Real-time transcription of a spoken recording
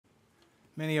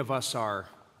Many of us are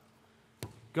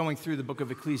going through the book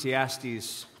of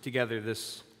Ecclesiastes together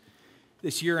this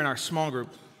year in our small group.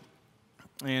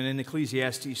 And in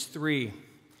Ecclesiastes 3,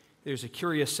 there's a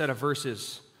curious set of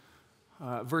verses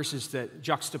that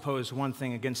juxtapose one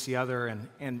thing against the other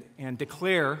and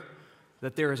declare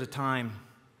that there is a time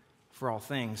for all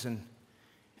things. And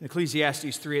in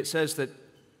Ecclesiastes 3, it says that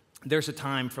there's a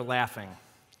time for laughing.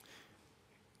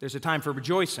 There's a time for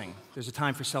rejoicing. There's a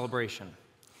time for celebration.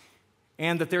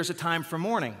 And that there's a time for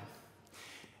mourning.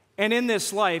 And in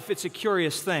this life, it's a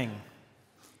curious thing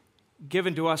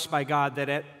given to us by God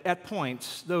that at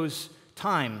points, those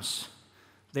times,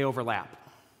 they overlap.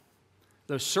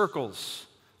 Those circles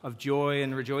of joy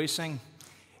and rejoicing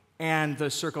and the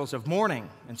circles of mourning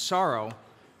and sorrow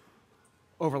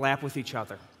overlap with each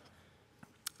other.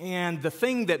 And the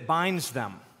thing that binds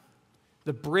them,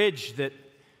 the bridge that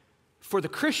for the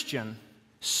Christian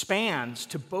spans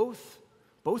to both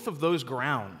of those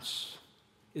grounds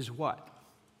is what?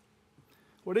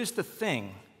 What is the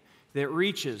thing that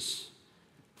reaches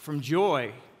from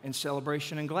joy and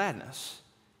celebration and gladness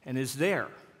and is there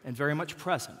and very much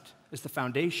present as the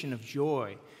foundation of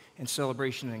joy and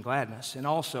celebration and gladness and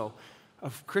also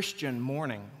of Christian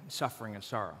mourning, suffering, and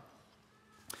sorrow?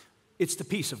 It's the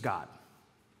peace of God.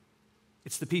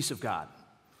 It's the peace of God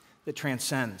that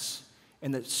transcends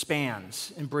and that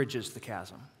spans and bridges the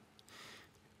chasm.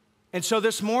 And so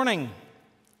this morning,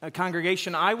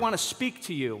 congregation, I want to speak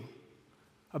to you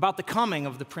about the coming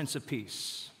of the Prince of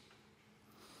Peace.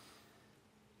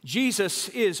 Jesus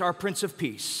is our Prince of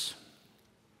Peace.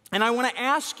 And I want to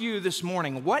ask you this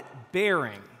morning, what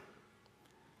bearing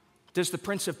does the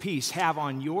Prince of Peace have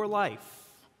on your life?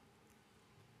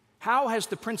 How has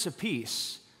the Prince of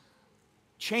Peace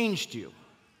changed you?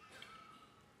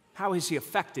 How has he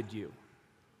affected you?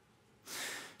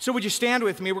 So would you stand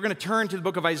with me? We're going to turn to the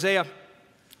book of Isaiah.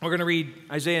 We're going to read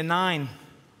Isaiah 9.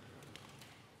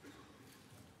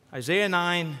 Isaiah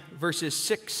 9, verses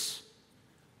 6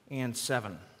 and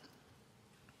 7.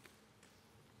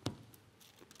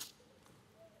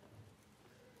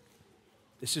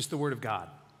 This is the word of God.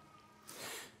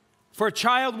 For a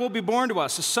child will be born to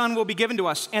us, a son will be given to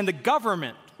us, and the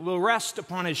government will rest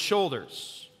upon his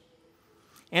shoulders.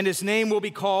 And his name will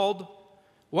be called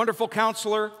Wonderful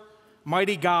Counselor,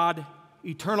 Mighty God,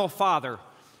 Eternal Father,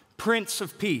 Prince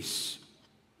of Peace.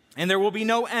 And there will be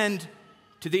no end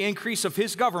to the increase of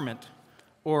his government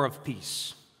or of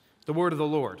peace. The word of the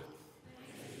Lord.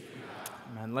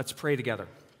 Amen. Let's pray together.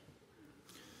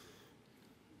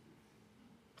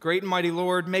 Great and mighty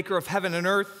Lord, maker of heaven and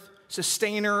earth,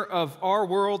 sustainer of our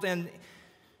world and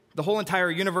the whole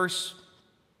entire universe,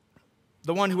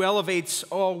 the one who elevates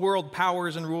all world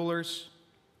powers and rulers,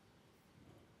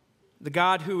 the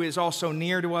God who is also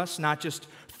near to us, not just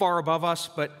far above us,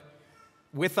 but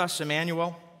with us,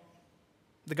 Emmanuel,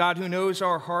 the God who knows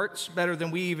our hearts better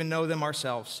than we even know them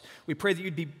ourselves. We pray that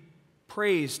you'd be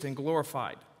praised and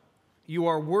glorified. You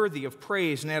are worthy of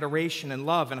praise and adoration and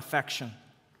love and affection.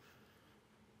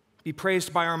 Be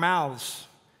praised by our mouths.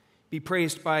 Be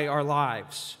praised by our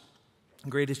lives.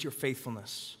 And great is your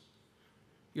faithfulness.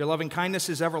 Your loving kindness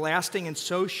is everlasting, and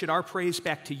so should our praise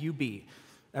back to you be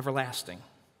everlasting.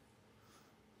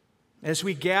 As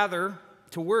we gather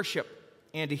to worship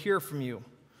and to hear from you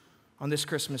on this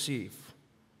Christmas Eve,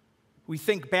 we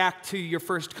think back to your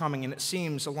first coming, and it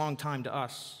seems a long time to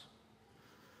us.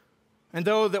 And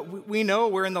though that we know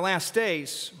we're in the last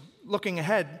days, looking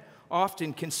ahead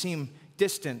often can seem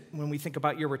distant when we think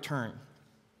about your return.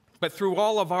 But through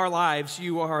all of our lives,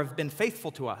 you have been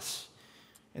faithful to us,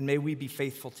 and may we be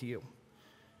faithful to you.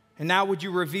 And now would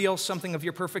you reveal something of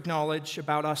your perfect knowledge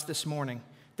about us this morning,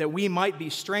 that we might be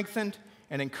strengthened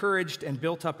and encouraged and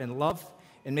built up in love,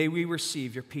 and may we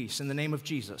receive your peace. In the name of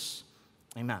Jesus,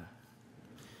 amen.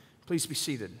 Please be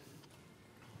seated.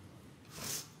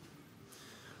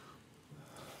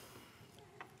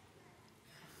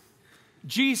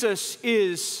 Jesus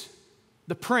is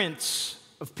the Prince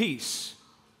of Peace.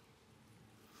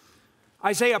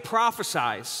 Isaiah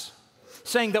prophesies,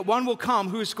 saying that one will come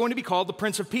who is going to be called the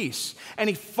Prince of Peace. And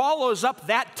he follows up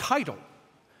that title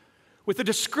with a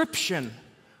description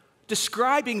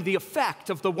describing the effect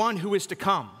of the one who is to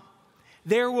come.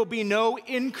 There will be no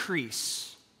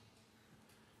increase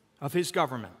of his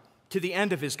government, to the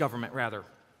end of his government, rather,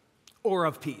 or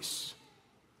of peace.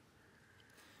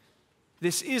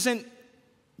 This isn't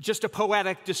just a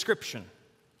poetic description.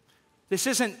 This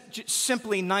isn't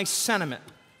simply nice sentiment.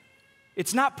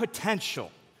 It's not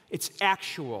potential. It's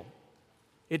actual.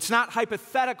 It's not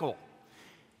hypothetical.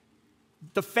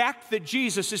 The fact that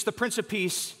Jesus is the Prince of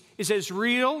Peace is as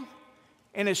real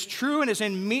and as true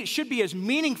and should be as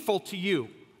meaningful to you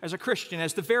as a Christian,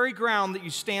 as the very ground that you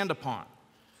stand upon.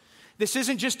 This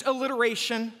isn't just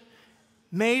alliteration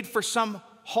made for some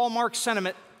hallmark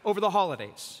sentiment over the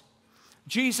holidays.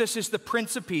 Jesus is the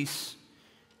Prince of Peace.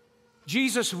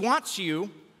 Jesus wants you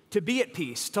to be at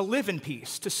peace, to live in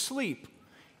peace, to sleep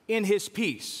in his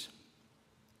peace.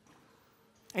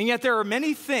 And yet there are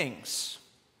many things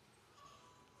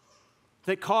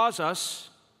that cause us,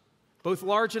 both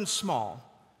large and small,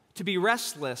 to be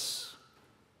restless,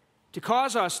 to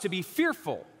cause us to be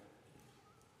fearful,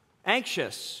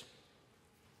 anxious.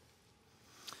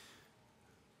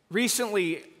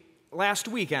 Recently, last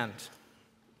weekend,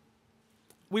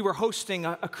 we were hosting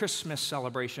a Christmas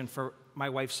celebration for my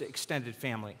wife's extended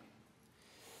family.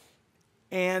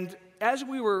 And as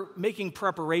we were making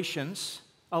preparations,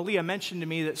 Aaliyah mentioned to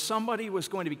me that somebody was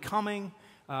going to be coming,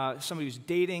 somebody was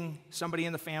dating somebody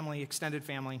in the family, extended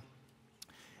family,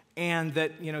 and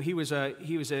that he was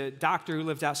a doctor who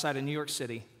lived outside of New York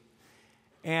City.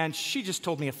 And she just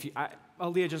told me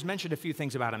Aaliyah just mentioned a few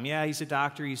things about him. Yeah, he's a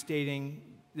doctor. He's dating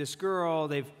this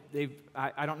girl.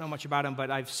 I don't know much about him,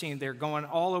 but I've seen they're going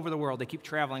all over the world. They keep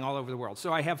traveling all over the world.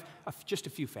 So I have just a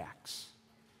few facts.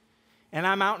 And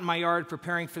I'm out in my yard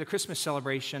preparing for the Christmas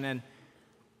celebration, and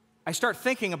I start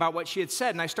thinking about what she had said,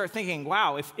 and I start thinking,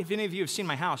 wow, if any of you have seen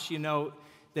my house, you know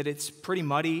that it's pretty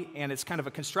muddy and it's kind of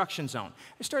a construction zone.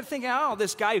 I started thinking, oh,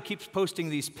 this guy who keeps posting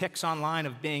these pics online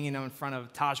of being, in front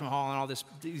of Taj Mahal and all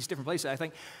these different places, I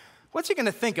think, what's he going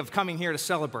to think of coming here to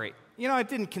celebrate? It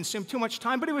didn't consume too much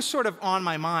time, but it was sort of on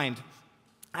my mind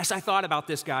as I thought about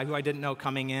this guy who I didn't know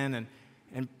coming in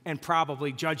and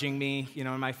probably judging me,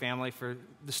 and my family for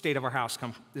the state of our house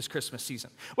come this Christmas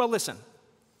season. Well, listen,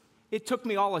 it took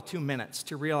me all of 2 minutes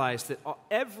to realize that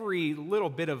every little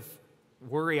bit of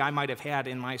worry I might have had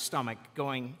in my stomach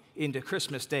going into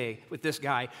Christmas Day with this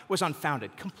guy was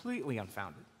unfounded, completely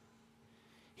unfounded.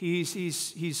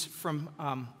 He's from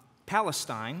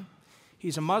Palestine.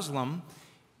 He's a Muslim.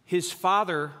 His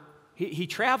father, he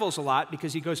travels a lot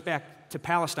because he goes back to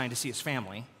Palestine to see his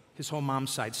family. His whole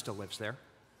mom's side still lives there.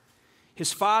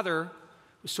 His father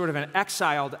was sort of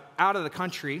exiled out of the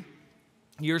country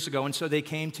years ago, and so they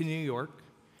came to New York.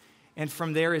 And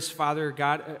from there, his father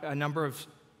got a number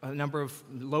of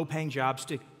low-paying jobs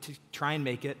to try and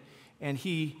make it. And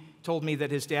he told me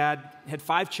that his dad had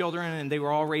 5 children, and they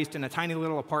were all raised in a tiny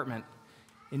little apartment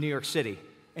in New York City.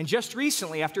 And just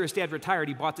recently, after his dad retired,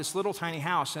 he bought this little tiny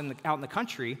house out in the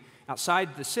country,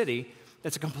 outside the city,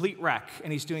 that's a complete wreck,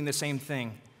 and he's doing the same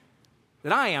thing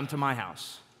that I am to my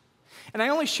house. And I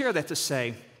only share that to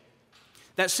say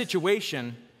that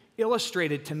situation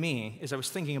illustrated to me, as I was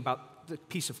thinking about the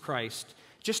peace of Christ,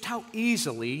 just how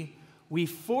easily we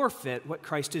forfeit what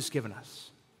Christ has given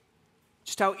us.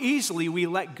 Just how easily we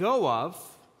let go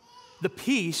of the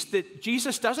peace that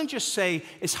Jesus doesn't just say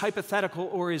is hypothetical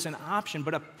or is an option,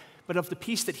 but of the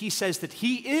peace that he says that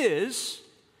he is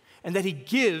and that he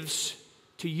gives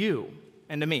to you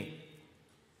and to me.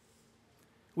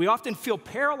 We often feel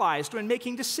paralyzed when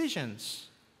making decisions.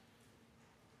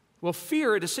 We'll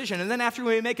fear a decision, and then after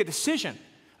we make a decision,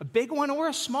 a big one or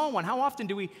a small one, how often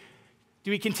do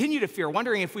we continue to fear,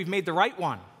 wondering if we've made the right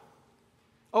one?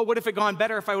 Oh, would it have gone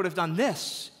better if I would have done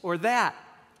this or that?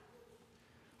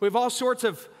 We have all sorts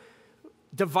of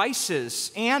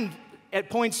devices and, at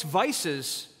points,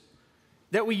 vices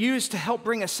that we use to help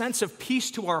bring a sense of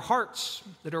peace to our hearts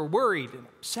that are worried and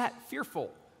upset,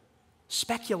 fearful,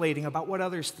 speculating about what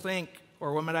others think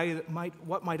or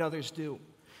what might others do.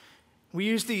 We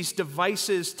use these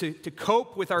devices to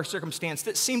cope with our circumstance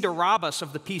that seem to rob us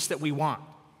of the peace that we want,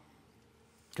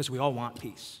 because we all want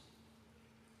peace.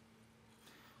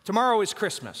 Tomorrow is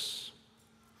Christmas,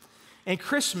 and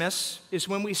Christmas is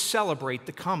when we celebrate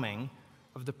the coming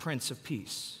of the Prince of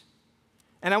Peace.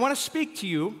 And I want to speak to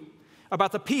you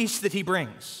about the peace that he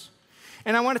brings.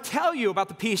 And I want to tell you about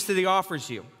the peace that he offers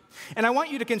you. And I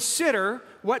want you to consider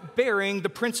what bearing the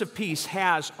Prince of Peace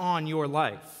has on your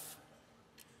life.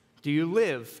 Do you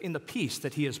live in the peace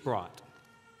that he has brought?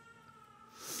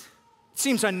 It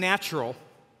seems unnatural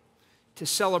to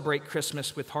celebrate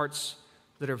Christmas with hearts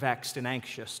that are vexed and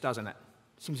anxious, doesn't it?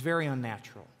 It seems very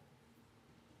unnatural.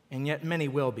 And yet many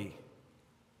will be.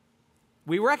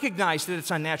 We recognize that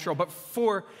it's unnatural, but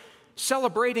for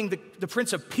celebrating the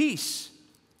Prince of Peace,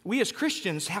 we as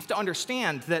Christians have to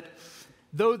understand that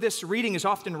though this reading is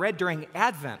often read during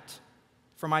Advent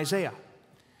from Isaiah,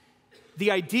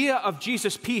 the idea of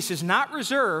Jesus' peace is not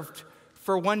reserved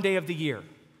for one day of the year.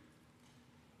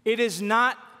 It is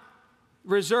not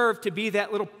reserved to be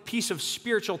that little piece of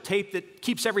spiritual tape that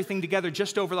keeps everything together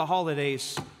just over the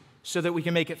holidays so that we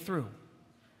can make it through.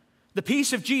 The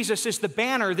peace of Jesus is the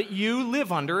banner that you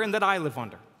live under and that I live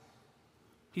under.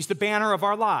 He's the banner of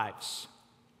our lives.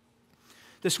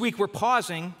 This week we're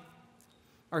pausing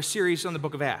our series on the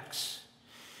book of Acts.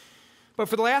 But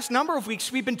for the last number of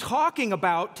weeks, we've been talking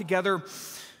about together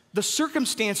the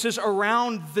circumstances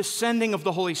around the sending of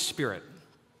the Holy Spirit.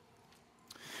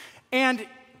 And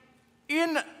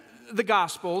in the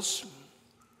Gospels,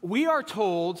 we are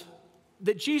told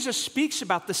that Jesus speaks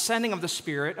about the sending of the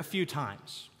Spirit a few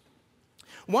times.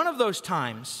 One of those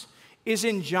times is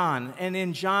in John, and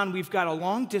in John we've got a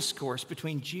long discourse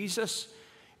between Jesus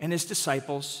and his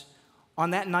disciples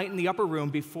on that night in the upper room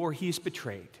before he's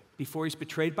betrayed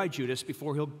by Judas,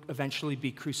 before he'll eventually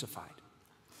be crucified.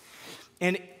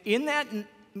 And in that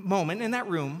moment, in that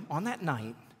room, on that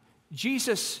night,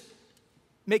 Jesus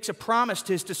makes a promise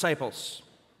to his disciples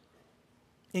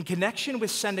in connection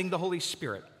with sending the Holy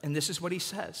Spirit. And this is what he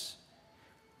says: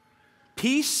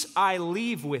 "Peace I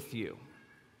leave with you."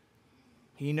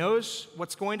 He knows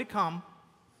what's going to come.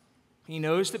 He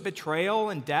knows that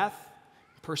betrayal and death,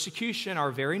 persecution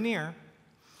are very near.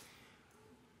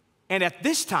 And at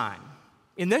this time,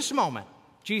 in this moment,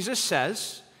 Jesus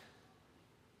says,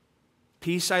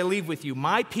 "Peace I leave with you.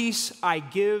 My peace I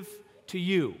give to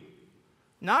you.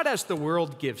 Not as the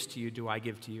world gives to you do I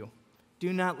give to you.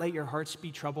 Do not let your hearts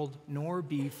be troubled, nor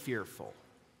be fearful."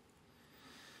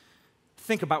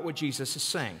 Think about what Jesus is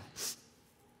saying.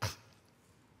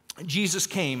 Jesus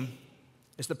came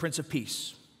as the Prince of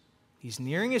Peace. He's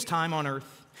nearing his time on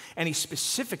earth, and he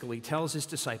specifically tells his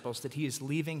disciples that he is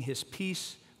leaving his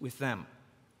peace with them.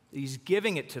 He's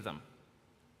giving it to them.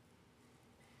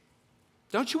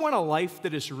 Don't you want a life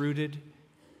that is rooted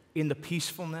in the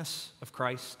peacefulness of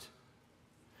Christ?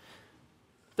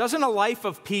 Doesn't a life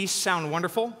of peace sound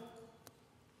wonderful?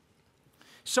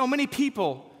 So many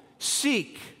people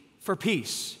seek for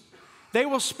peace. They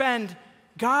will spend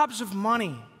gobs of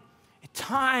money,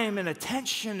 time and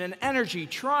attention and energy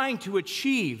trying to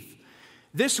achieve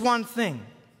this one thing.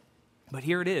 But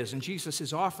here it is, and Jesus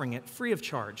is offering it free of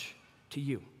charge to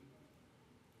you.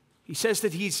 He says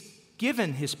that he's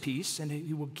given his peace, and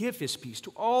he will give his peace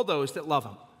to all those that love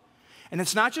him. And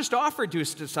it's not just offered to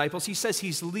his disciples. He says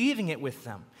he's leaving it with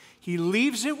them. He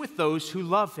leaves it with those who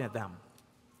love them.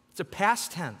 It's a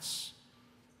past tense.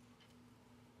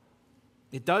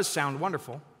 It does sound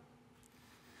wonderful.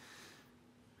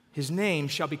 His name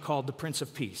shall be called the Prince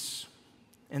of Peace,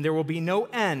 and there will be no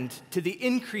end to the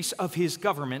increase of his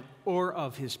government or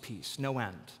of his peace. No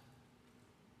end.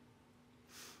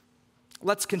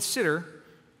 Let's consider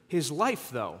his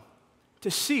life, though,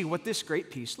 to see what this great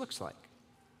peace looks like.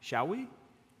 Shall we?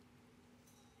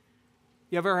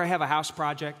 You ever have a house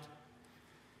project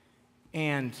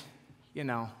and,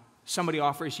 somebody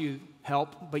offers you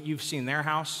help, but you've seen their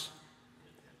house?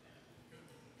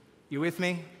 You with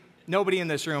me? Nobody in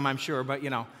this room, I'm sure, but,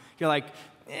 you're like,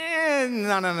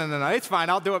 no, it's fine,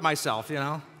 I'll do it myself,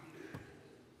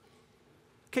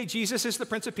 Okay, Jesus is the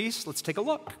Prince of Peace. Let's take a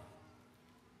look.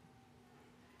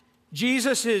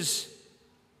 Jesus is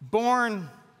born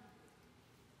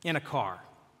in a car.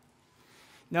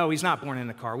 No, he's not born in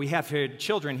a car. We have had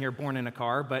children here born in a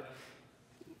car, but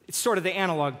it's sort of the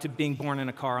analog to being born in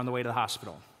a car on the way to the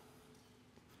hospital.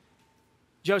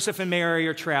 Joseph and Mary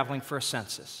are traveling for a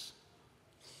census.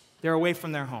 They're away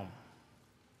from their home.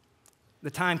 The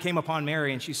time came upon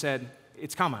Mary, and she said,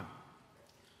 "It's coming."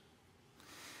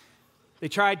 They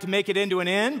tried to make it into an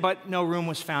inn, but no room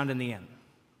was found in the inn.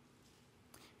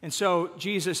 And so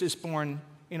Jesus is born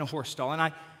in a horse stall. And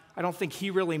I don't think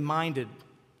he really minded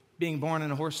being born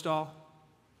in a horse stall.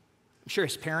 I'm sure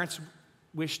his parents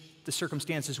wished the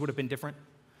circumstances would have been different.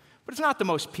 But it's not the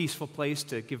most peaceful place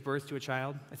to give birth to a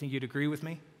child. I think you'd agree with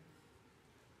me.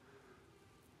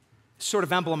 It's sort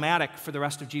of emblematic for the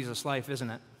rest of Jesus' life, isn't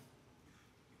it?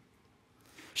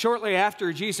 Shortly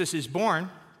after Jesus is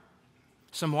born,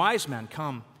 some wise men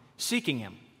come seeking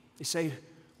him. They say,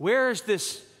 "Where is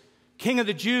this King of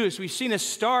the Jews? We've seen a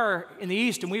star in the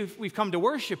east, and we've come to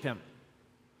worship him."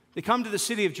 They come to the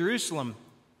city of Jerusalem.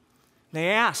 They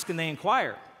ask and they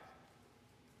inquire.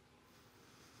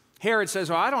 Herod says,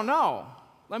 "Well, I don't know.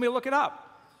 Let me look it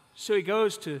up." So he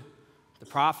goes to the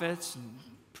prophets and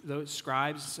those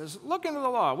scribes and says, "Look into the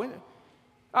law.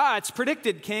 It's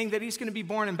predicted, King, that he's going to be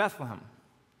born in Bethlehem."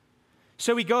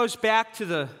 So he goes back to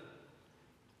the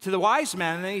wise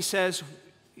men, and he says,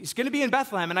 "He's going to be in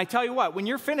Bethlehem. And I tell you what, when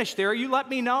you're finished there, you let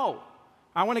me know.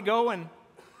 I want to go and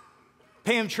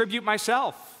pay him tribute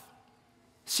myself.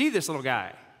 See this little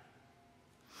guy."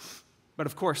 But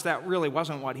of course, that really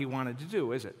wasn't what he wanted to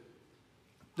do, is it?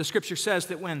 The scripture says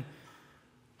that when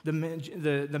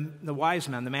the wise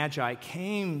men, the Magi,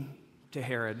 came to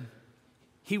Herod,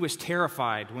 he was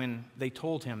terrified when they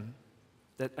told him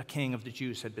that a king of the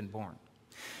Jews had been born.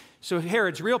 So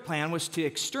Herod's real plan was to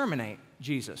exterminate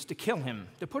Jesus, to kill him,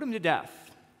 to put him to death.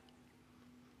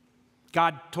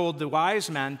 God told the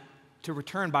wise men to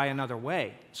return by another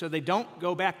way, so they don't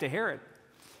go back to Herod.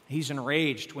 He's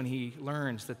enraged when he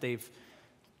learns that they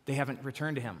haven't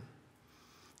returned to him.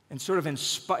 And sort of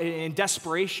in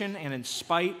desperation and in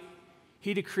spite,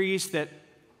 he decrees that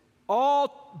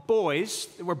all boys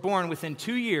that were born within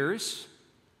 2 years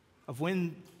of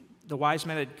when the wise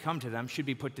men had come to them should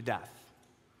be put to death,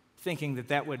 thinking that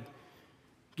that would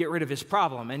get rid of his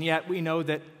problem. And yet we know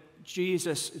that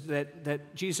Jesus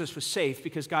was safe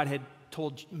because God had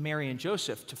told Mary and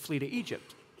Joseph to flee to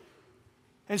Egypt.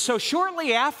 And so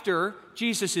shortly after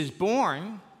Jesus is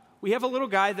born, we have a little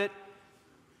guy that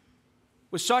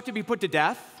was sought to be put to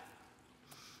death,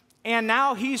 and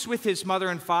now he's with his mother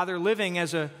and father living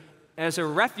as a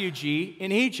refugee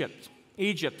in Egypt.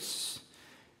 Egypt's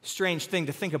a strange thing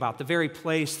to think about, the very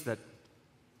place that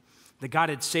God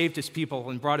had saved his people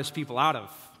and brought his people out of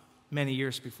many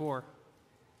years before.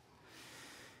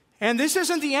 And this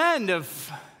isn't the end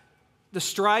of the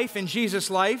strife in Jesus'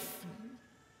 life.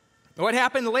 What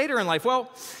happened later in life? Well,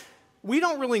 we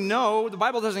don't really know. The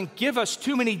Bible doesn't give us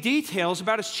too many details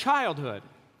about his childhood.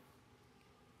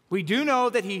 We do know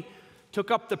that he took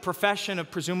up the profession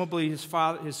of presumably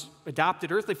his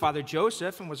adopted earthly father,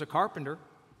 Joseph, and was a carpenter.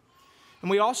 And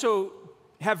we also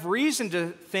have reason to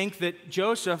think that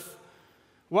Joseph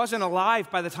wasn't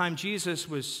alive by the time Jesus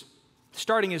was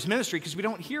starting his ministry because we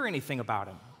don't hear anything about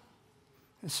him.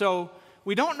 And so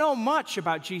we don't know much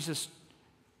about Jesus'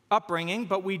 upbringing,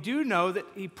 but we do know that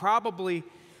he probably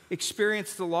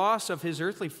experienced the loss of his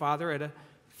earthly father at a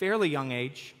fairly young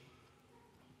age.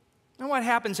 And what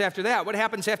happens after that? What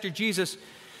happens after Jesus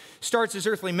starts his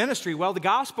earthly ministry? Well, the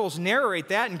Gospels narrate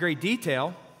that in great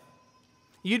detail.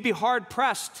 You'd be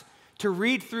hard-pressed to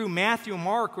read through Matthew,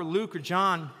 Mark, or Luke, or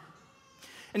John,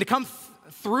 and to come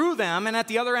through them and at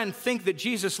the other end think that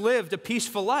Jesus lived a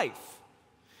peaceful life.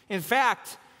 In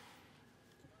fact,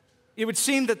 it would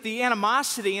seem that the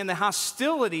animosity and the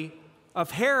hostility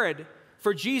of Herod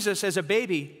for Jesus as a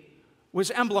baby was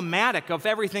emblematic of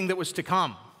everything that was to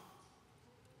come.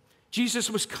 Jesus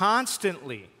was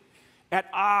constantly at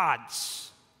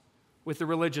odds with the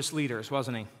religious leaders,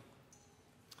 wasn't he?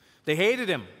 They hated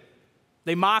him.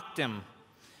 They mocked him.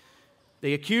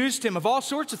 They accused him of all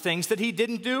sorts of things that he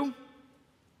didn't do.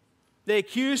 They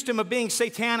accused him of being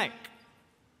satanic.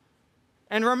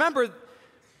 And remember,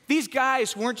 these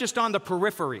guys weren't just on the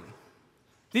periphery.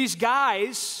 These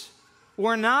guys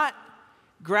were not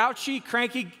grouchy,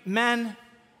 cranky men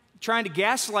trying to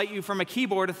gaslight you from a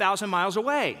keyboard 1,000 miles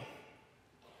away.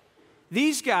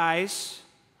 These guys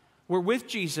were with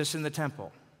Jesus in the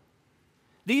temple.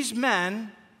 These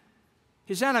men,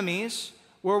 his enemies,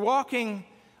 were walking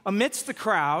amidst the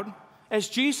crowd as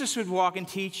Jesus would walk and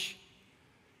teach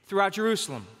throughout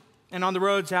Jerusalem and on the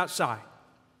roads outside.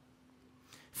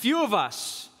 Few of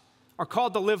us are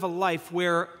called to live a life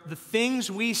where the things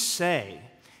we say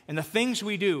and the things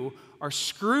we do are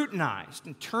scrutinized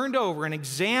and turned over and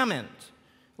examined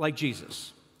like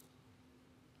Jesus.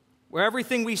 Where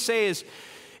everything we say is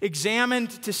examined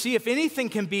to see if anything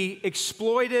can be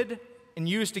exploited and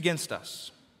used against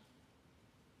us.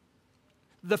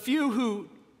 The few who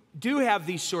do have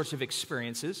these sorts of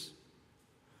experiences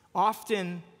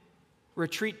often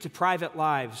retreat to private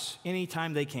lives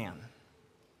anytime they can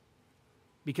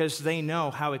because they know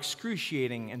how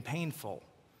excruciating and painful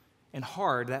and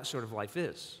hard that sort of life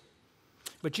is.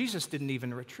 But Jesus didn't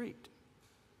even retreat.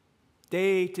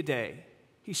 Day to day,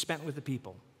 he spent with the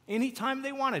people. Anytime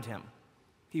they wanted him,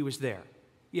 he was there.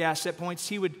 Yes, at points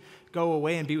he would go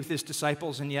away and be with his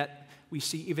disciples, and yet we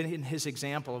see even in his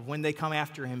example of when they come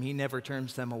after him, he never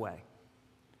turns them away.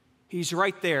 He's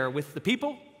right there with the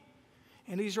people,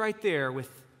 and he's right there with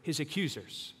his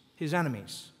accusers, his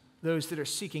enemies, those that are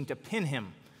seeking to pin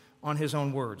him on his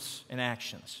own words and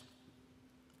actions.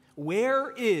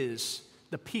 Where is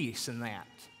the peace in that?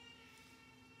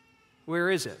 Where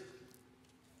is it?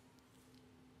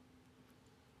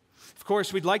 Of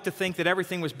course, we'd like to think that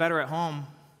everything was better at home,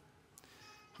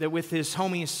 that with his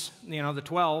homies, the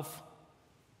 12,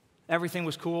 everything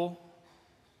was cool,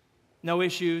 no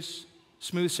issues,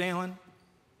 smooth sailing.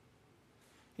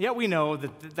 Yet we know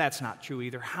that that's not true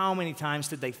either. How many times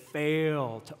did they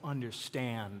fail to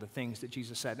understand the things that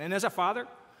Jesus said? And as a father,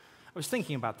 I was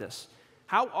thinking about this.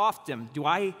 How often do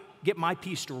I get my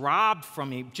peace robbed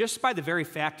from me just by the very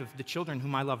fact of the children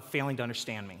whom I love failing to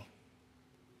understand me?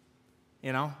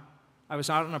 I was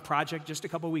out on a project just a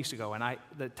couple weeks ago, and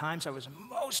the times I was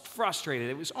most frustrated,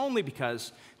 it was only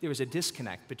because there was a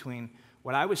disconnect between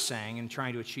what I was saying and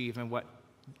trying to achieve and what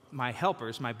my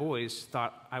helpers, my boys,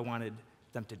 thought I wanted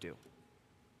them to do.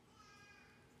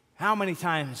 How many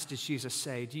times did Jesus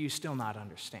say, do you still not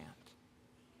understand?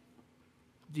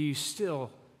 Do you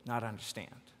still not understand?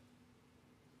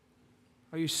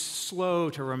 Are you slow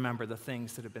to remember the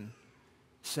things that have been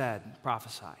said,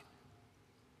 prophesied?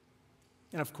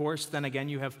 And of course, then again,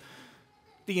 you have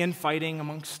the infighting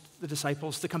amongst the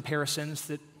disciples, the comparisons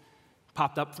that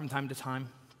popped up from time to time,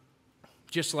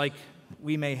 just like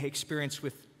we may experience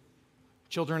with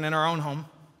children in our own home.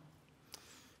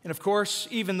 And of course,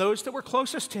 even those that were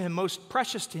closest to him, most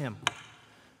precious to him,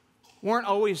 weren't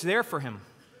always there for him.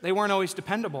 They weren't always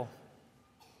dependable.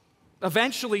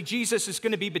 Eventually, Jesus is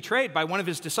going to be betrayed by one of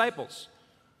his disciples.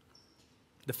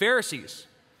 The Pharisees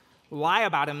will lie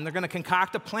about him. They're going to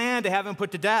concoct a plan to have him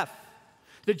put to death.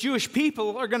 The Jewish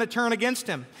people are going to turn against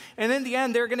him. And in the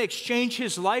end, they're going to exchange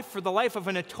his life for the life of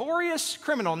a notorious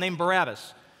criminal named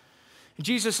Barabbas. And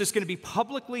Jesus is going to be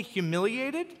publicly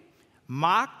humiliated,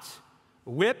 mocked,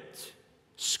 whipped,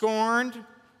 scorned,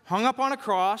 hung up on a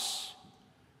cross,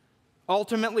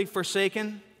 ultimately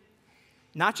forsaken,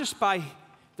 not just by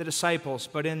the disciples,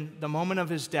 but in the moment of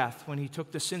his death when he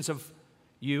took the sins of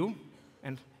you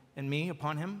and me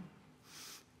upon him,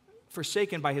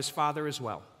 forsaken by his Father as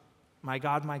well. My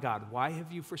God, why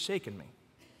have you forsaken me?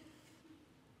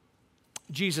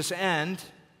 Jesus' end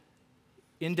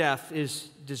in death is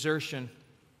desertion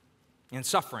and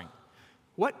suffering.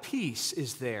 What peace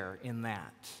is there in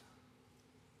that?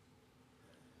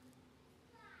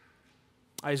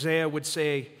 Isaiah would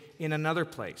say in another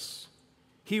place,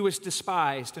 he was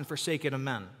despised and forsaken of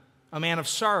men, a man of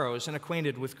sorrows and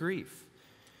acquainted with grief.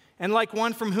 And like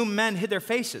one from whom men hid their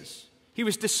faces, he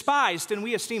was despised and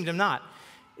we esteemed him not.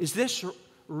 Is this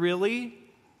really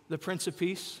the Prince of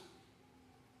Peace?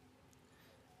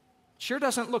 Sure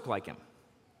doesn't look like him.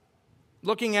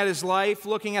 Looking at his life,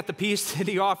 looking at the peace that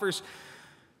he offers,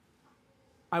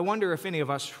 I wonder if any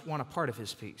of us want a part of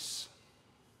his peace.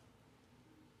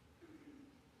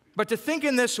 But to think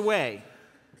in this way,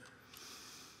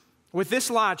 with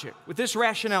this logic, with this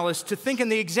rationale, is to think in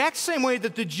the exact same way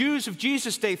that the Jews of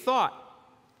Jesus' day thought.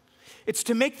 It's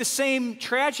to make the same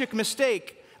tragic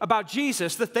mistake about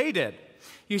Jesus that they did.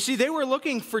 You see, they were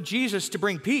looking for Jesus to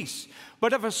bring peace,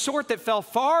 but of a sort that fell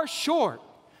far short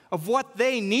of what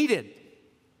they needed.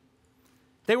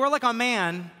 They were like a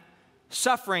man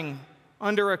suffering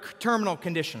under a terminal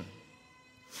condition,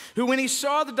 who, when he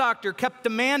saw the doctor, kept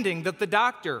demanding that the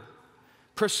doctor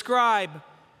prescribe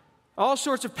all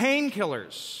sorts of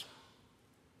painkillers.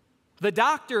 The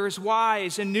doctor is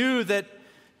wise and knew that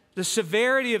the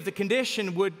severity of the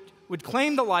condition would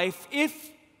claim the life if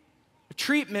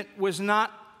treatment was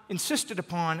not insisted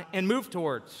upon and moved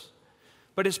towards.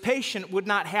 But his patient would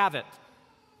not have it.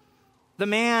 The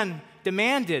man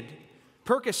demanded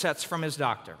Percocets from his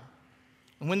doctor.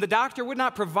 And when the doctor would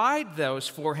not provide those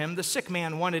for him, the sick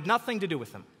man wanted nothing to do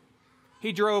with him.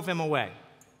 He drove him away.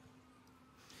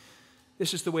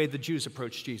 This is the way the Jews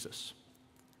approached Jesus.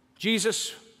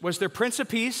 Jesus was their Prince of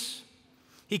Peace.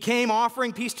 He came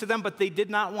offering peace to them, but they did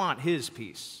not want his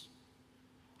peace.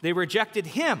 They rejected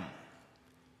him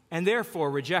and therefore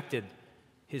rejected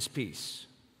his peace.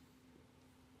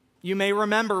 You may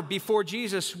remember before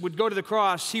Jesus would go to the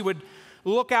cross, he would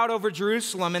look out over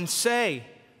Jerusalem and say,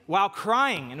 while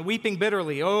crying and weeping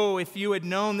bitterly, "Oh, if you had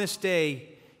known this day,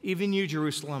 even you,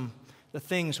 Jerusalem, the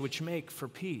things which make for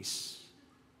peace.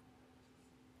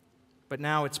 But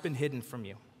now it's been hidden from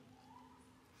you."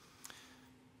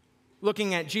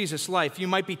 Looking at Jesus' life, you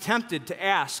might be tempted to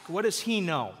ask, what does he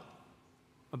know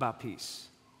about peace?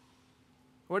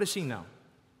 What does he know?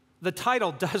 The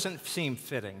title doesn't seem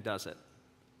fitting, does it?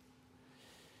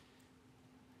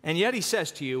 And yet he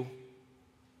says to you,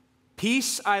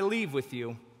 "Peace I leave with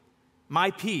you,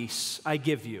 my peace I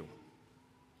give you."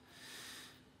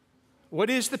 What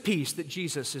is the peace that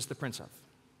Jesus is the Prince of?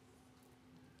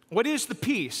 What is the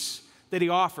peace that he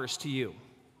offers to you?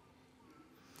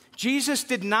 Jesus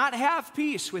did not have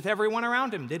peace with everyone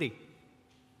around him, did he?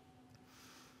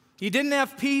 He didn't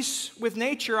have peace with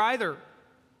nature either.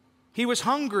 He was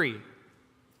hungry.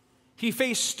 He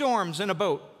faced storms in a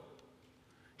boat.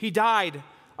 He died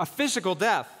a physical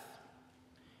death.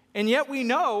 And yet we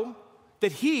know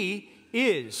that he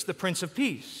is the Prince of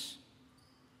Peace.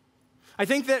 I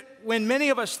think that when many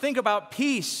of us think about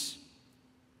peace,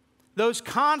 those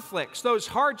conflicts, those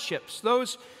hardships,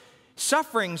 those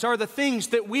sufferings are the things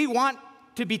that we want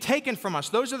to be taken from us.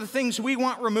 Those are the things we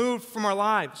want removed from our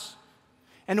lives.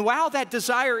 And while that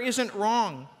desire isn't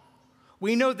wrong,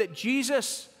 we know that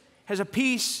Jesus has a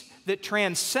peace that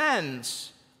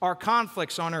transcends our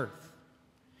conflicts on earth.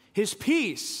 His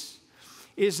peace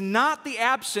is not the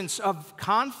absence of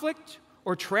conflict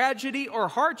or tragedy or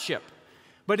hardship.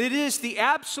 but it is the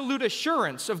absolute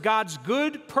assurance of God's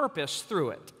good purpose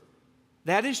through it.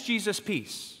 That is Jesus'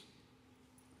 peace.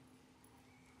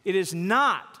 It is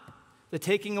not the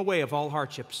taking away of all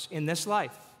hardships in this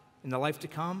life, in the life to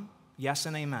come, yes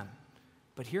and amen.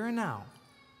 But here and now,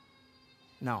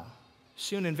 no,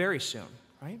 soon and very soon,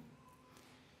 right?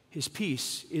 His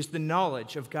peace is the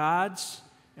knowledge of God's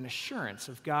and assurance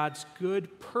of God's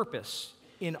good purpose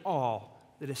in all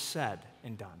that is said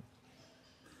and done.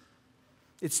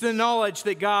 It's the knowledge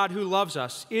that God, who loves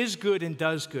us, is good and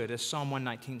does good, as Psalm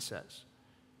 119 says.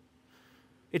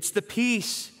 It's the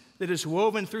peace that is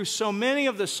woven through so many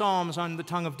of the Psalms on the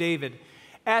tongue of David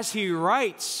as he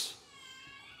writes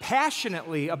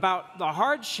passionately about the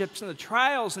hardships and the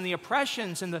trials and the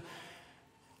oppressions and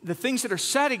the things that are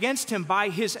said against him by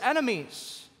his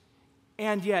enemies.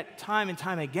 And yet, time and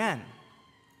time again,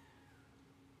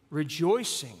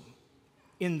 rejoicing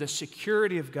in the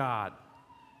security of God,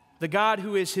 the God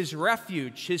who is his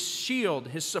refuge, his shield,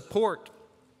 his support,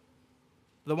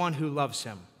 the one who loves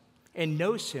him and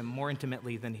knows him more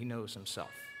intimately than he knows himself.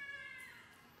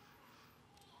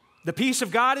 The peace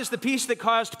of God is the peace that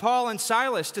caused Paul and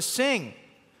Silas to sing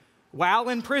while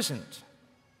imprisoned.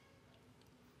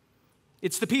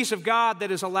 It's the peace of God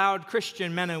that has allowed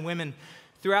Christian men and women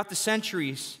throughout the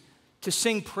centuries to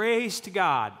sing praise to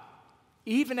God,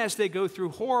 even as they go through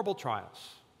horrible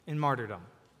trials in martyrdom.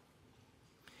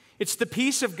 It's the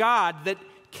peace of God that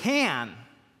can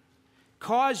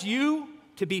cause you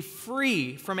to be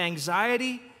free from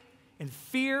anxiety and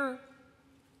fear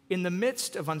in the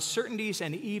midst of uncertainties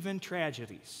and even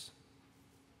tragedies.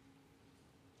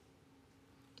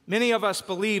 Many of us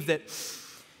believe that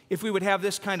if we would have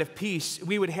this kind of peace,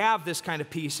 we would have this kind of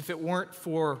peace if it weren't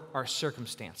for our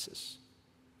circumstances.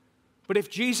 But if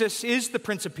Jesus is the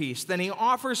Prince of Peace, then he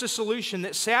offers a solution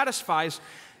that satisfies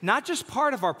not just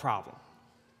part of our problem,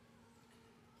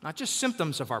 not just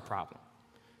symptoms of our problem,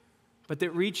 but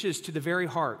that reaches to the very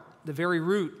heart, the very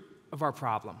root of our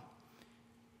problem,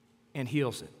 and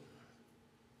heals it.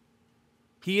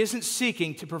 He isn't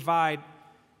seeking to provide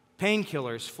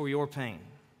painkillers for your pain.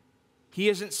 He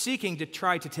isn't seeking to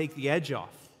try to take the edge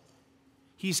off.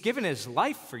 He's given his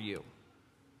life for you.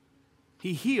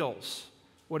 He heals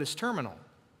what is terminal.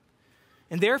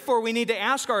 And therefore, we need to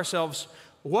ask ourselves,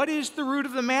 what is the root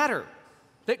of the matter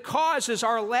that causes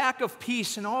our lack of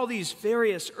peace in all these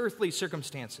various earthly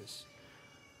circumstances?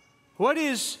 What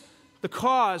is the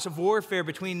cause of warfare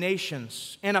between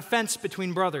nations and offense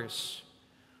between brothers?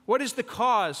 What is the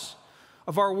cause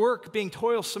of our work being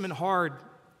toilsome and hard?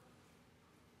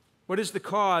 What is the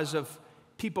cause of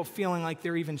people feeling like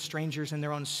they're even strangers in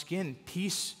their own skin?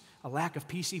 Peace, a lack of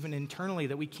peace even internally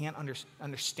that we can't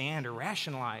understand or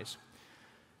rationalize.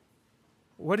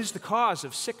 What is the cause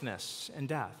of sickness and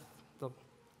death?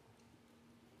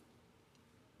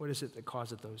 What is it that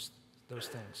causes those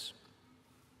things?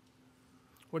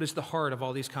 What is the heart of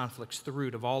all these conflicts, the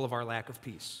root of all of our lack of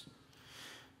peace?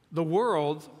 The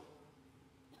world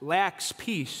lacks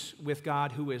peace with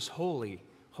God who is holy,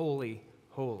 holy,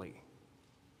 holy.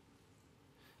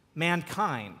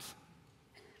 Mankind,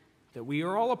 that we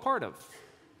are all a part of,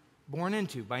 born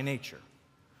into by nature,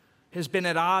 has been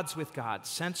at odds with God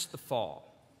since the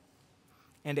fall.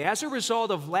 And as a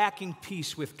result of lacking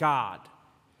peace with God,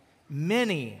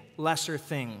 many lesser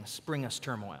things bring us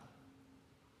turmoil.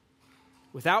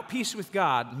 Without peace with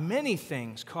God, many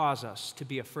things cause us to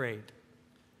be afraid.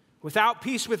 Without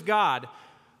peace with God,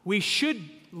 we should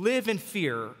live in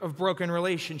fear of broken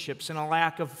relationships and a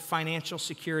lack of financial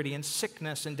security and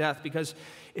sickness and death, because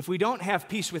if we don't have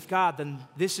peace with God, then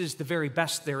this is the very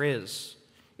best there is.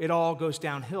 It all goes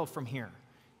downhill from here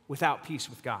without peace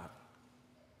with God.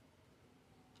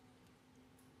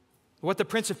 What the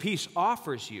Prince of Peace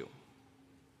offers you,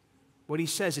 what he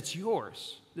says it's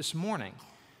yours this morning,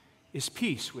 is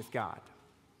peace with God.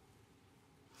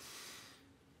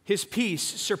 His peace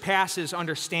surpasses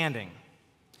understanding.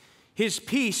 His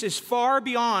peace is far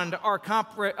beyond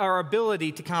our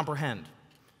ability to comprehend.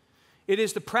 It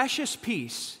is the precious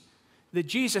peace that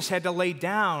Jesus had to lay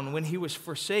down when he was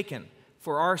forsaken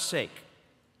for our sake,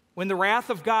 when the wrath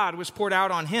of God was poured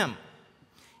out on him.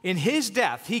 In his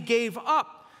death, he gave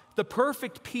up the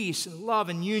perfect peace and love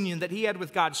and union that he had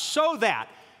with God so that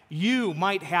you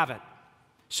might have it,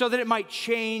 so that it might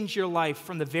change your life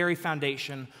from the very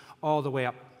foundation all the way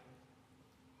up.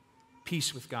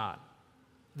 Peace with God.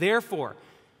 Therefore,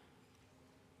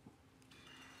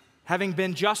 having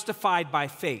been justified by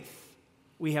faith,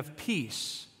 we have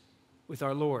peace with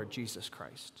our Lord Jesus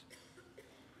Christ,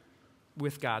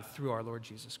 with God through our Lord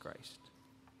Jesus Christ.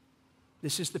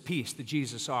 This is the peace that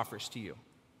Jesus offers to you.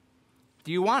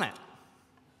 Do you want it?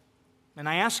 And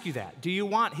I ask you that. Do you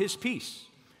want his peace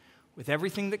with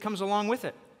everything that comes along with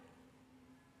it?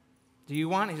 Do you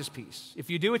want his peace? If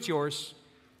you do, it's yours.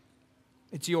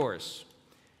 It's yours.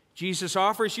 Jesus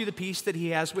offers you the peace that he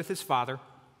has with his Father.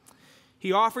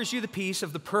 He offers you the peace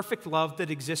of the perfect love that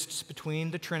exists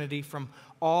between the Trinity from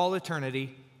all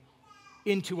eternity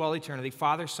into all eternity,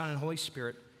 Father, Son, and Holy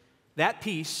Spirit. That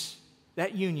peace,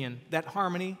 that union, that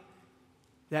harmony,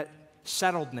 that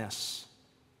settledness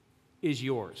is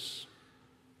yours.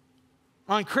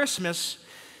 On Christmas,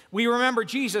 we remember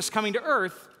Jesus coming to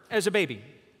earth as a baby,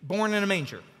 born in a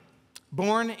manger,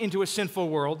 born into a sinful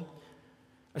world,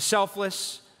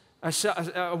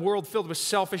 a world filled with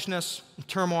selfishness,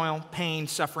 turmoil, pain,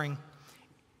 suffering.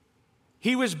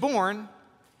 He was born,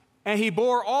 and he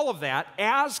bore all of that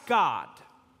as God,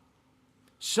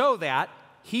 so that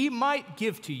he might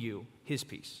give to you his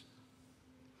peace.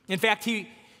 In fact, he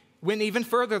went even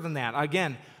further than that.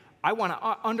 Again, I want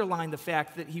to underline the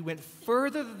fact that he went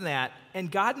further than that,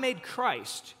 and God made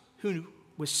Christ, who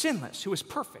was sinless, who was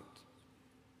perfect,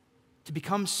 to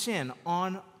become sin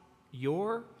on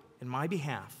your and my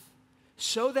behalf,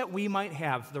 so that we might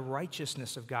have the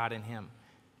righteousness of God in him,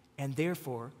 and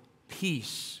therefore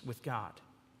peace with God.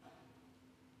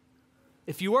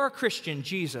 If you are a Christian,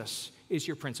 Jesus is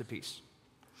your Prince of Peace.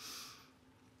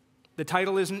 The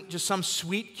title isn't just some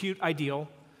sweet, cute ideal.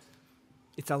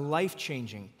 It's a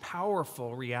life-changing,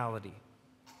 powerful reality.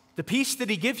 The peace that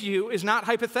he gives you is not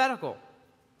hypothetical.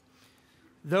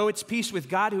 Though it's peace with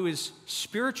God who is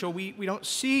spiritual, we don't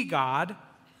see God.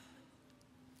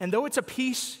 And though it's a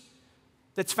peace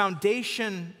that's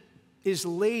foundation is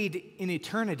laid in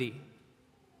eternity,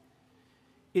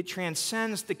 it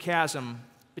transcends the chasm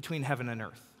between heaven and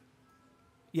earth.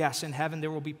 Yes, in heaven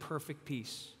there will be perfect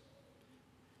peace.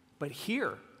 But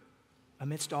here,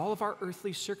 amidst all of our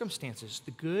earthly circumstances,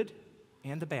 the good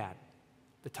and the bad,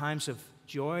 the times of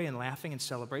joy and laughing and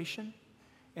celebration,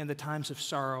 and the times of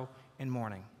sorrow and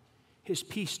mourning, his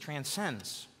peace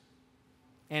transcends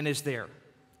and is there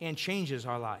and changes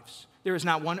our lives. There is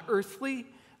not one earthly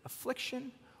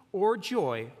affliction or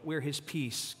joy where his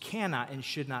peace cannot and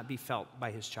should not be felt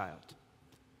by his child.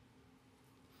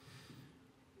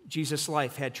 Jesus'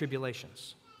 life had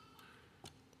tribulations.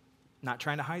 Not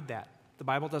trying to hide that. The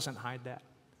Bible doesn't hide that.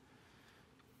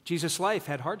 Jesus' life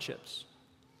had hardships.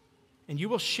 And you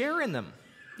will share in them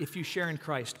if you share in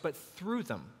Christ, but through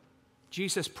them,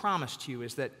 Jesus' promise to you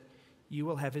is that you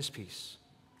will have his peace.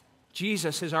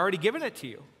 Jesus has already given it to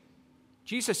you.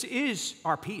 Jesus is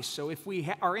our peace, so if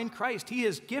we are in Christ, he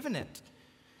has given it.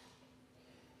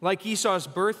 Like Esau's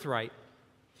birthright,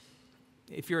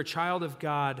 if you're a child of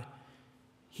God,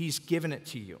 he's given it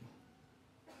to you.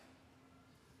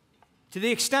 To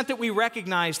the extent that we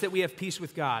recognize that we have peace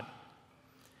with God,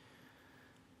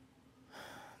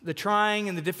 the trying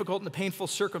and the difficult and the painful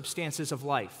circumstances of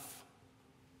life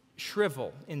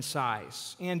shrivel in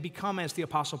size and become, as the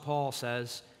Apostle Paul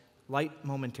says, light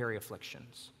momentary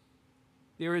afflictions.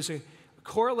 There is a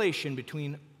correlation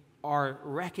between our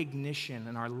recognition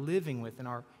and our living with and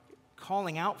our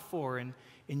calling out for and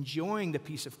enjoying the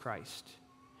peace of Christ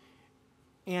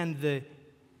and the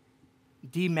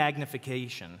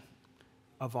demagnification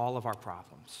of all of our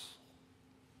problems.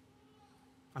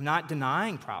 I'm not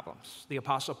denying problems. The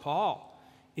Apostle Paul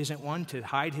isn't one to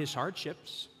hide his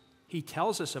hardships. He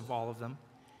tells us of all of them.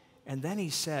 And then he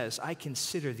says, I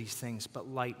consider these things but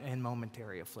light and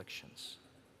momentary afflictions.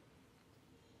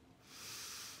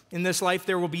 In this life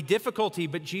there will be difficulty,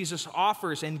 but Jesus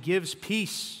offers and gives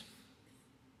peace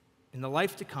in the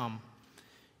life to come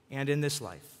and in this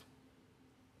life.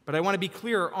 But I want to be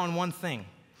clear on one thing.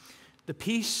 The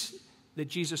peace that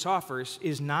Jesus offers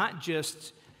is not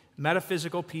just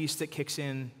metaphysical peace that kicks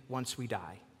in once we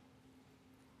die.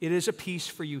 It is a peace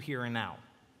for you here and now.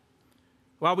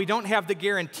 While we don't have the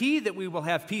guarantee that we will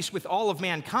have peace with all of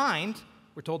mankind,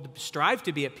 we're told to strive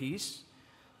to be at peace.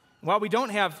 While we don't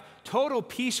have total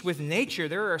peace with nature,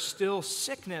 there are still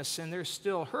sickness and there's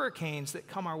still hurricanes that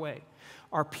come our way.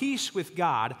 Our peace with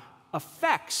God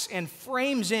affects and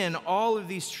frames in all of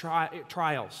these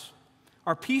trials.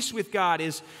 Our peace with God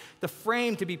is the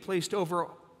frame to be placed over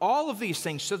all of these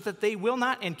things so that they will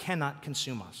not and cannot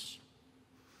consume us.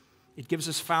 It gives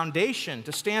us foundation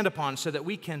to stand upon so that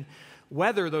we can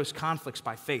weather those conflicts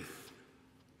by faith.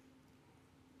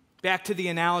 Back to the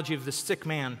analogy of the sick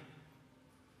man.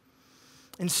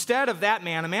 Instead of that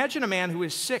man, imagine a man who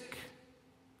is sick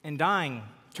and dying,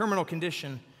 terminal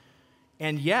condition,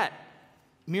 and yet,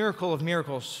 miracle of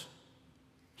miracles,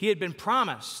 he had been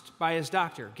promised by his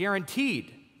doctor,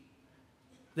 guaranteed,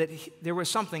 that there was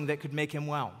something that could make him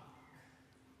well.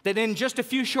 That in just a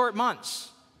few short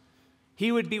months,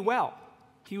 he would be well.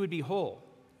 he would be whole.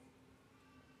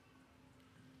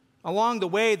 Along the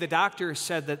way, the doctor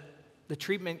said that the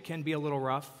treatment can be a little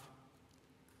rough.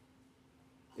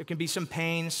 There can be some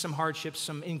pains, some hardships,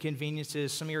 some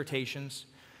inconveniences, some irritations.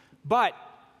 But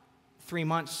 3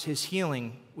 months, his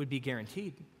healing would be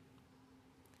guaranteed.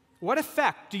 What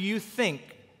effect do you think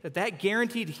that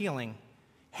guaranteed healing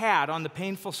had on the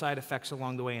painful side effects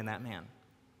along the way in that man?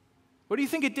 What do you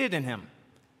think it did in him?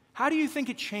 How do you think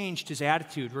it changed his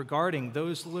attitude regarding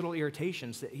those little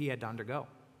irritations that he had to undergo?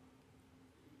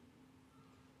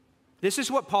 This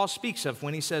is what Paul speaks of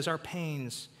when he says our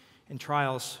pains and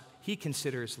trials he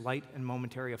considers light and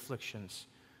momentary afflictions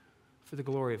for the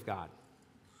glory of God.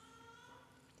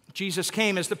 Jesus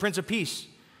came as the Prince of Peace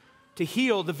to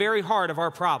heal the very heart of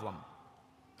our problem.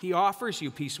 He offers you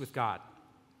peace with God.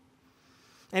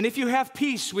 And if you have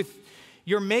peace with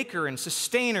your Maker and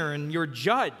Sustainer and your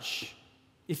Judge,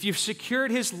 if you've secured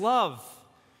His love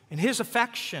and His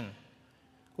affection,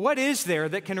 what is there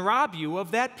that can rob you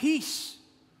of that peace?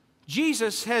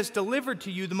 Jesus has delivered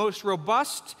to you the most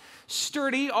robust,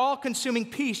 sturdy, all-consuming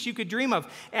peace you could dream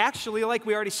of. Actually, like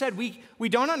we already said, we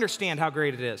don't understand how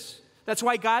great it is. That's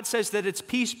why God says that it's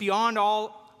peace beyond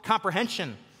all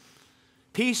comprehension,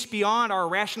 peace beyond our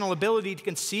rational ability to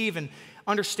conceive and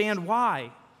understand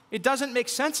why. It doesn't make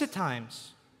sense at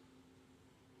times.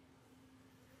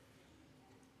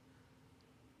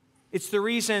 It's the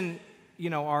reason,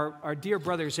 our dear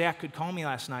brother Zach could call me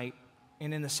last night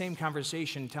and in the same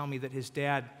conversation tell me that his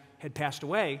dad had passed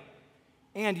away,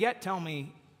 and yet tell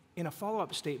me in a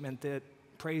follow-up statement that,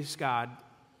 praise God,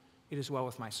 it is well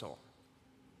with my soul.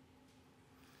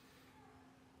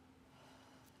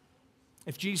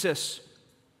 If Jesus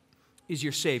is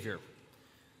your Savior,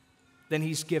 then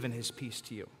He's given His peace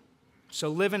to you. So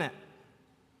live in it.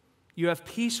 You have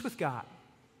peace with God.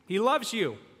 He loves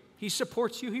you. He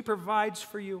supports you. He provides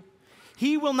for you.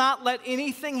 He will not let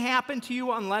anything happen to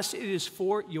you unless it is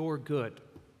for your good.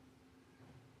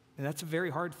 And that's a very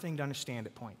hard thing to understand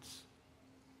at points.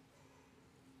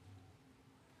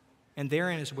 And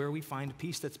therein is where we find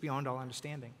peace that's beyond all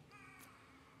understanding.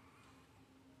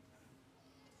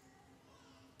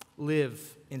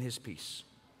 Live in His peace.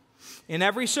 In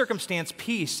every circumstance,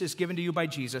 peace is given to you by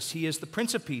Jesus. He is the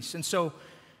Prince of Peace. And so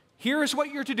here is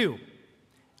what you're to do.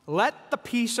 Let the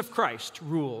peace of Christ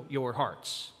rule your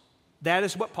hearts. That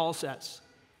is what Paul says.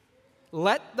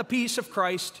 Let the peace of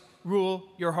Christ rule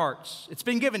your hearts. It's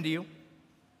been given to you.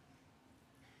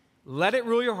 Let it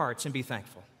rule your hearts and be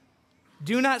thankful.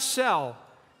 Do not sell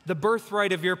the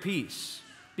birthright of your peace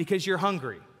because you're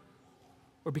hungry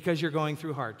or because you're going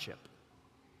through hardship.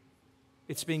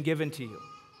 It's been given to you.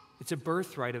 It's a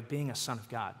birthright of being a son of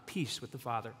God, peace with the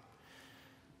Father.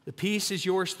 The peace is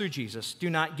yours through Jesus. Do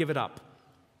not give it up.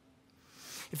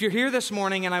 If you're here this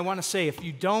morning, and I want to say, if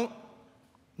you don't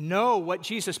know what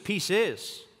Jesus' peace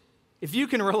is, if you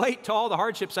can relate to all the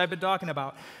hardships I've been talking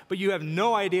about, but you have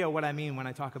no idea what I mean when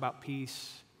I talk about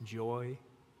peace, joy,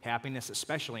 happiness,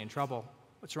 especially in trouble,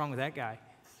 what's wrong with that guy?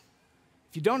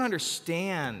 If you don't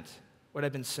understand what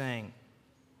I've been saying,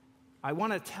 I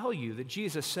want to tell you that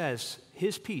Jesus says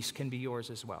His peace can be yours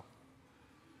as well.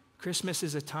 Christmas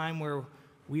is a time where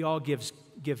we all give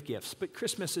gifts, but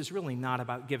Christmas is really not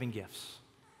about giving gifts.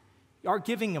 Our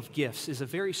giving of gifts is a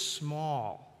very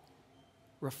small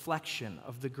reflection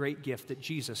of the great gift that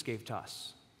Jesus gave to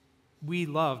us. We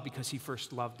love because He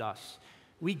first loved us.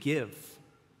 We give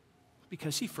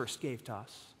because He first gave to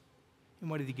us.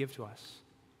 And what did He give to us?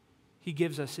 He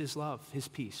gives us His love, His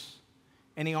peace,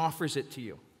 and He offers it to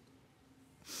you.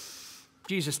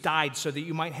 Jesus died so that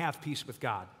you might have peace with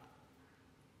God.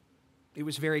 It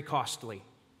was very costly.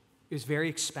 It was very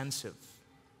expensive.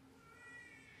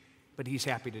 But He's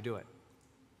happy to do it.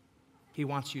 He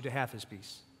wants you to have His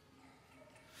peace.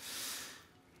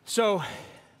 So,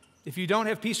 if you don't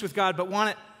have peace with God but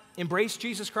want it, embrace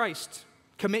Jesus Christ.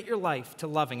 Commit your life to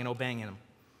loving and obeying Him,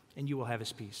 and you will have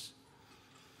His peace.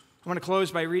 I want to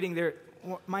close by reading there.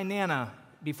 My Nana,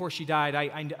 before she died,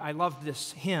 I loved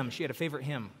this hymn. She had a favorite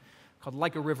hymn called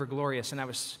Like a River Glorious, and I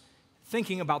was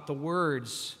thinking about the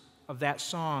words of that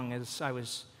song as I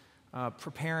was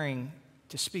preparing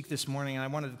to speak this morning, and I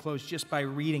wanted to close just by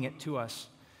reading it to us.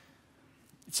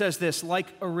 It says this: like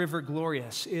a river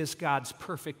glorious is God's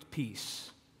perfect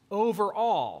peace, over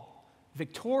all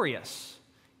victorious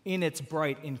in its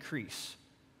bright increase.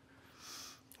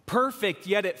 Perfect,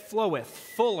 yet it floweth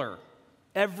fuller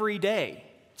every day.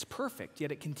 It's perfect,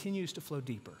 yet it continues to flow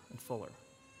deeper and fuller.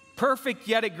 Perfect,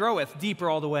 yet it groweth deeper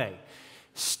all the way.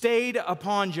 Stayed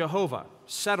upon Jehovah,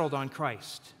 settled on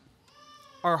Christ.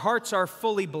 Our hearts are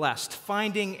fully blessed,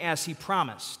 finding as He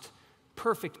promised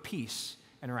perfect peace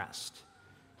and rest.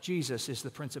 Jesus is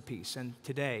the Prince of Peace, and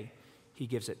today he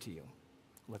gives it to you.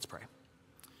 Let's pray.